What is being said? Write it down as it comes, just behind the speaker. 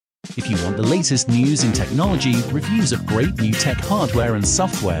If you want the latest news in technology, reviews of great new tech hardware and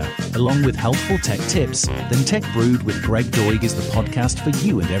software, along with helpful tech tips, then Tech Brewed with Greg Doig is the podcast for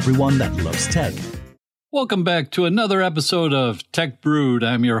you and everyone that loves tech. Welcome back to another episode of Tech Brewed.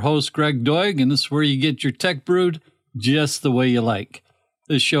 I'm your host, Greg Doig, and this is where you get your tech brewed just the way you like.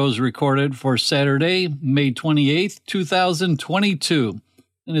 This show is recorded for Saturday, May 28th, 2022,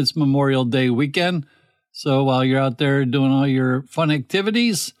 and it's Memorial Day weekend. So while you're out there doing all your fun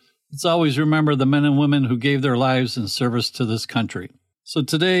activities, let's always remember the men and women who gave their lives in service to this country. So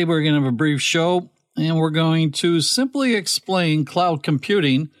today we're going to have a brief show, and we're going to simply explain cloud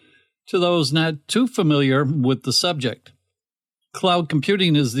computing to those not too familiar with the subject. Cloud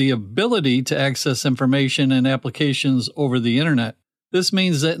computing is the ability to access information and applications over the internet. This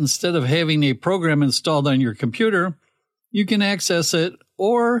means that instead of having a program installed on your computer, you can access it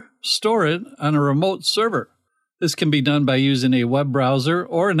or store it on a remote server. This can be done by using a web browser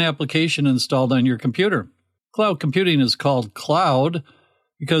or an application installed on your computer. Cloud computing is called cloud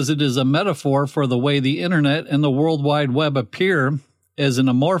because it is a metaphor for the way the internet and the World Wide Web appear as an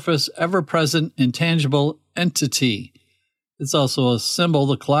amorphous, ever-present, intangible entity. It's also a symbol,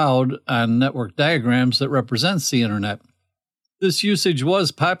 the cloud, on network diagrams that represents the internet. This usage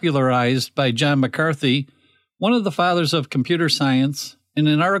was popularized by John McCarthy, one of the fathers of computer science, in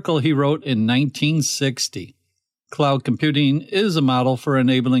an article he wrote in 1960. Cloud computing is a model for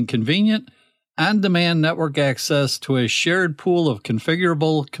enabling convenient, on-demand network access to a shared pool of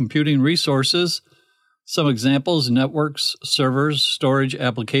configurable computing resources. Some examples: networks, servers, storage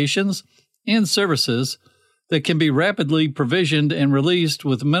applications, and services that can be rapidly provisioned and released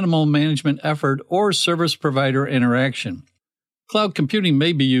with minimal management effort or service provider interaction. Cloud computing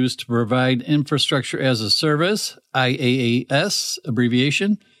may be used to provide infrastructure as a service, IaaS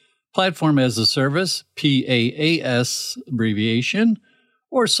abbreviation, platform as a service, PaaS abbreviation,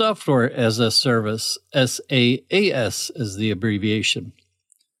 or software as a service, SaaS is the abbreviation.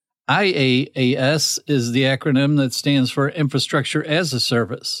 IaaS is the acronym that stands for Infrastructure as a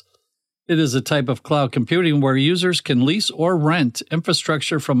Service. It is a type of cloud computing where users can lease or rent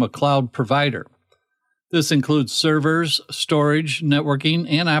infrastructure from a cloud provider. This includes servers, storage, networking,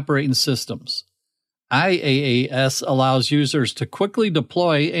 and operating systems. IaaS allows users to quickly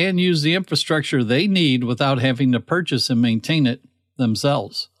deploy and use the infrastructure they need without having to purchase and maintain it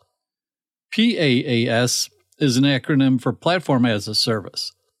themselves. PaaS is an acronym for Platform as a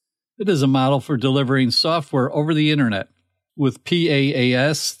Service. It is a model for delivering software over the internet. With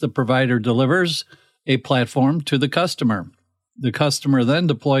PaaS, the provider delivers a platform to the customer. The customer then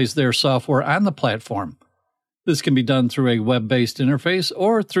deploys their software on the platform. This can be done through a web-based interface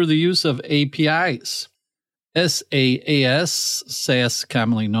or through the use of APIs. SaaS,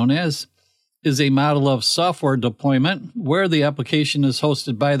 commonly known as, is a model of software deployment where the application is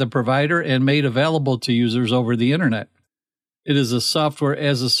hosted by the provider and made available to users over the internet. It is a software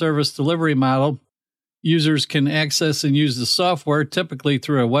as a service delivery model. Users can access and use the software typically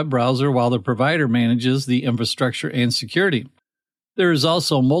through a web browser while the provider manages the infrastructure and security. There is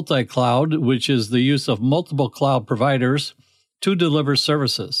also multi-cloud, which is the use of multiple cloud providers to deliver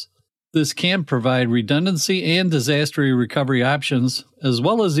services. This can provide redundancy and disaster recovery options, as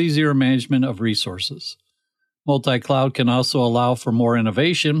well as easier management of resources. Multi-cloud can also allow for more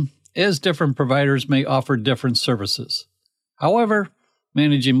innovation, as different providers may offer different services. However,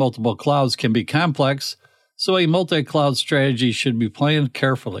 managing multiple clouds can be complex, so a multi-cloud strategy should be planned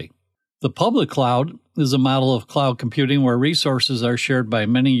carefully. The public cloud is a model of cloud computing where resources are shared by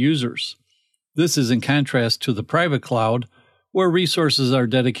many users. This is in contrast to the private cloud, where resources are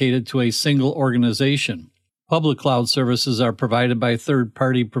dedicated to a single organization. Public cloud services are provided by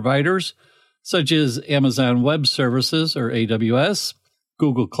third-party providers, such as Amazon Web Services, or AWS,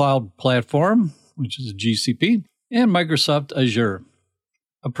 Google Cloud Platform, which is GCP, and Microsoft Azure.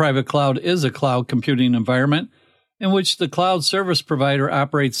 A private cloud is a cloud computing environment in which the cloud service provider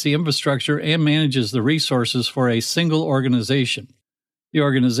operates the infrastructure and manages the resources for a single organization. The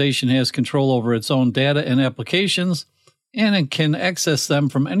organization has control over its own data and applications, and it can access them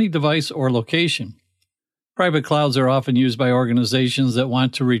from any device or location. Private clouds are often used by organizations that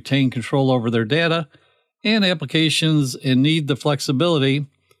want to retain control over their data and applications and need the flexibility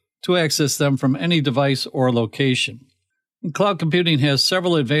to access them from any device or location. And cloud computing has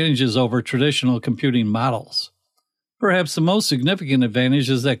several advantages over traditional computing models. Perhaps the most significant advantage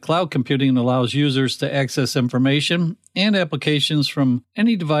is that cloud computing allows users to access information and applications from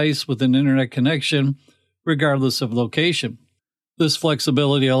any device with an internet connection, regardless of location. This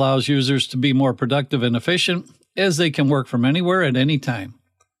flexibility allows users to be more productive and efficient, as they can work from anywhere at any time.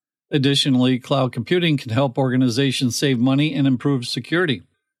 Additionally, cloud computing can help organizations save money and improve security.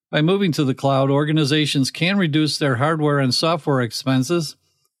 By moving to the cloud, organizations can reduce their hardware and software expenses,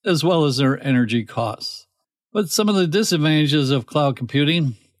 as well as their energy costs. But some of the disadvantages of cloud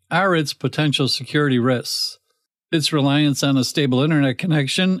computing are its potential security risks, its reliance on a stable internet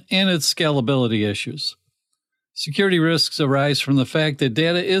connection, and its scalability issues. Security risks arise from the fact that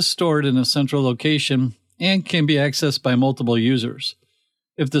data is stored in a central location and can be accessed by multiple users.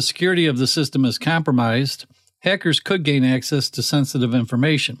 If the security of the system is compromised, hackers could gain access to sensitive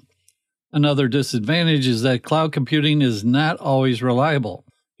information. Another disadvantage is that cloud computing is not always reliable.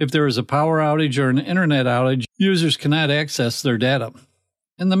 If there is a power outage or an internet outage, users cannot access their data.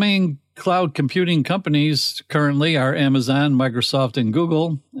 And the main cloud computing companies currently are Amazon, Microsoft, and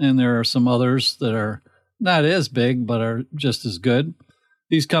Google, and there are some others that are not as big but are just as good.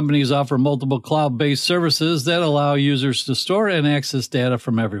 These companies offer multiple cloud-based services that allow users to store and access data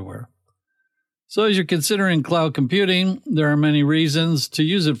from everywhere. So as you're considering cloud computing, there are many reasons to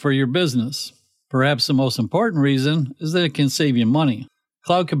use it for your business. Perhaps the most important reason is that it can save you money.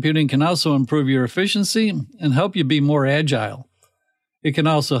 Cloud computing can also improve your efficiency and help you be more agile. It can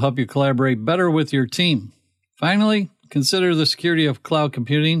also help you collaborate better with your team. Finally, consider the security of cloud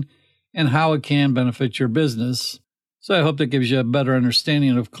computing and how it can benefit your business. So I hope that gives you a better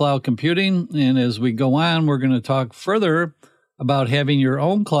understanding of cloud computing. And as we go on, we're going to talk further about having your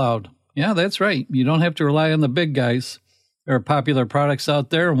own cloud. Yeah, that's right. You don't have to rely on the big guys. There are popular products out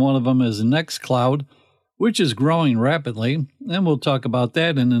there, and one of them is Nextcloud, which is growing rapidly, and we'll talk about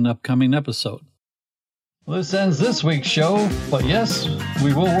that in an upcoming episode. Well, this ends this week's show, but yes,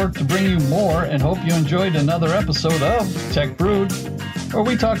 we will work to bring you more and hope you enjoyed another episode of Tech Brewed, where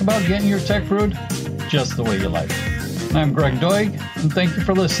we talk about getting your tech brewed just the way you like it. I'm Greg Doig, and thank you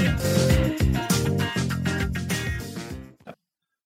for listening.